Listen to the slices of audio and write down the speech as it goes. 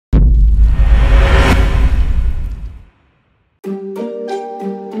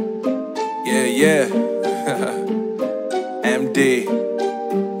Yeah. MD.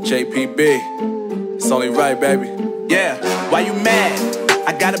 JPB. It's only right, baby. Yeah. Why you mad?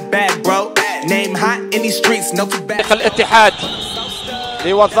 I got a bag, bro. Name hot in these streets, no too bad. الاتحاد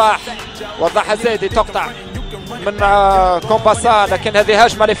لوضاح زيدي تقطع من كومباسا، لكن هذه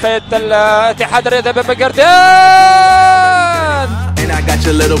هجمة لفائدة الاتحاد الرياضي بمقردان. And I got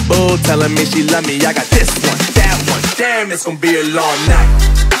your little boo telling me she love me. I got this one, that one. Damn, it's gonna be a long night.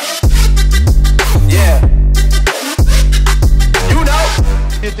 Yeah. You know.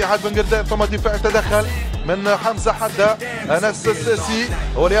 اتحاد بنقردان ثم دفاع تدخل من حمزة حدا. أنس الساسي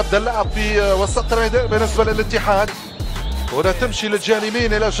هو اللي يبدأ اللعب في وسط الميدان بالنسبة للاتحاد. كرة تمشي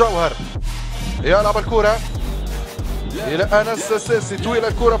للجانبين إلى جوهر، يلعب الكرة إلى أنس الساسي، طويلة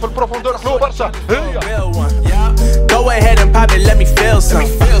الكرة في البروفوندور، حلوة برشا. Go ahead and pop it, let me feel some.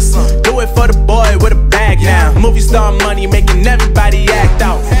 Do it for the boy with a bag now. Movie star money making everybody act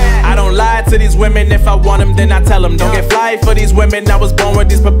out. I don't lie to these women, if I want them then I tell them. Don't get fly for these women, I was born with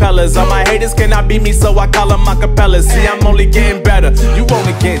these propellers. All my haters cannot beat me, so I call them acapellas. See, I'm only getting better, you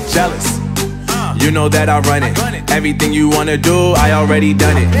only get jealous. You know that I run it. Everything you wanna do, I already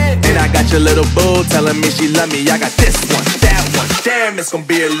done it. And I got your little boo telling me she love me. I got this one, that one. Damn, it's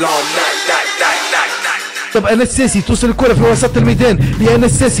gonna be a long night. طب أنس الساسي توصل الكرة في وسط الميدان لأنس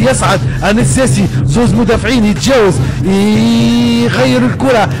الساسي، يصعد أنس الساسي، زوز مدافعين يتجاوز، يغير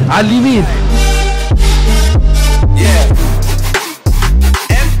الكرة على اليمين.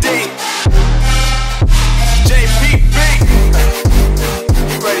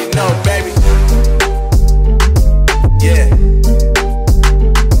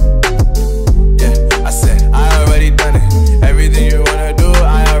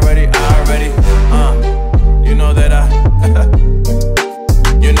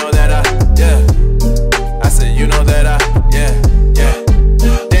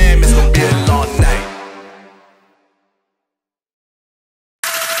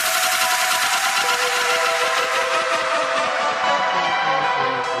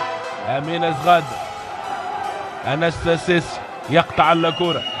 أمين الزغاد، أنس الساسي يقطع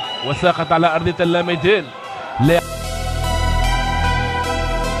الكرة وساقط على أرضية الميدان.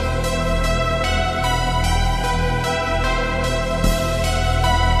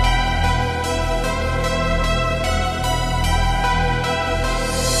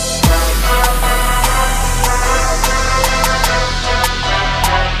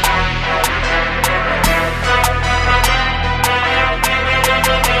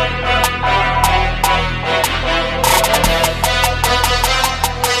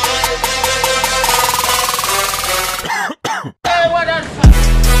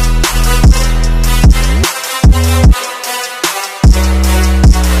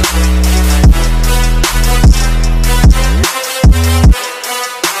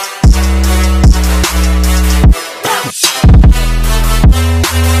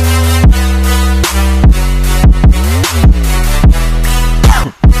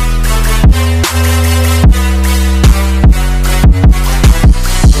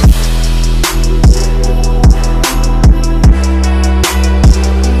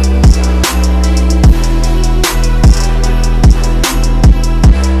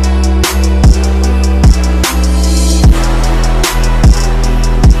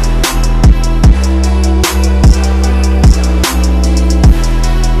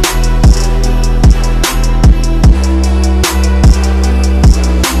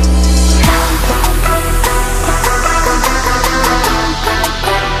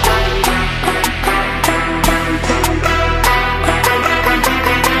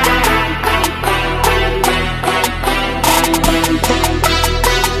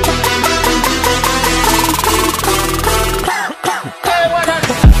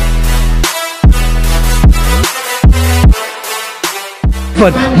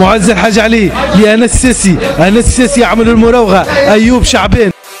 معز الحاج علي لأنس الساسي، أنس الساسي يعمل المراوغة، أيوب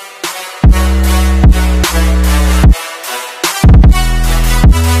شعبان.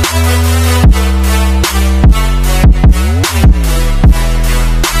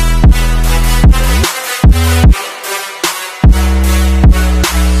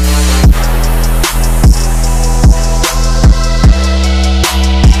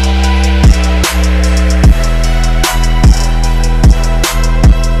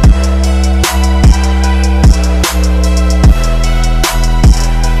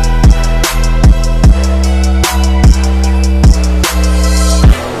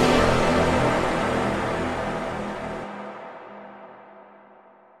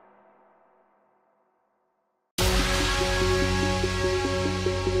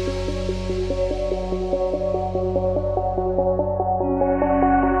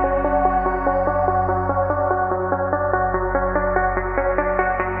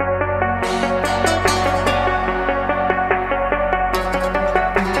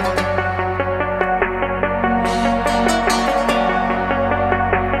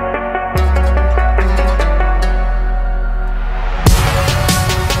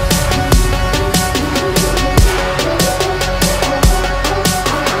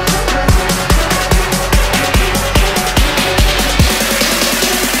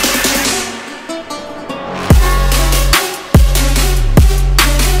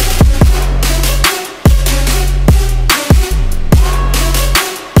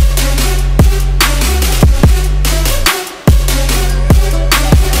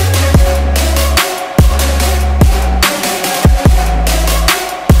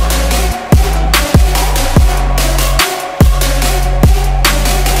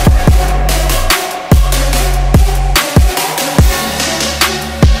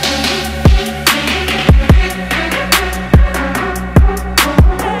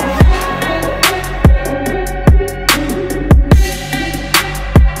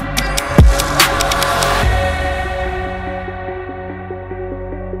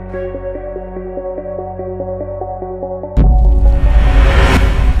 الجول.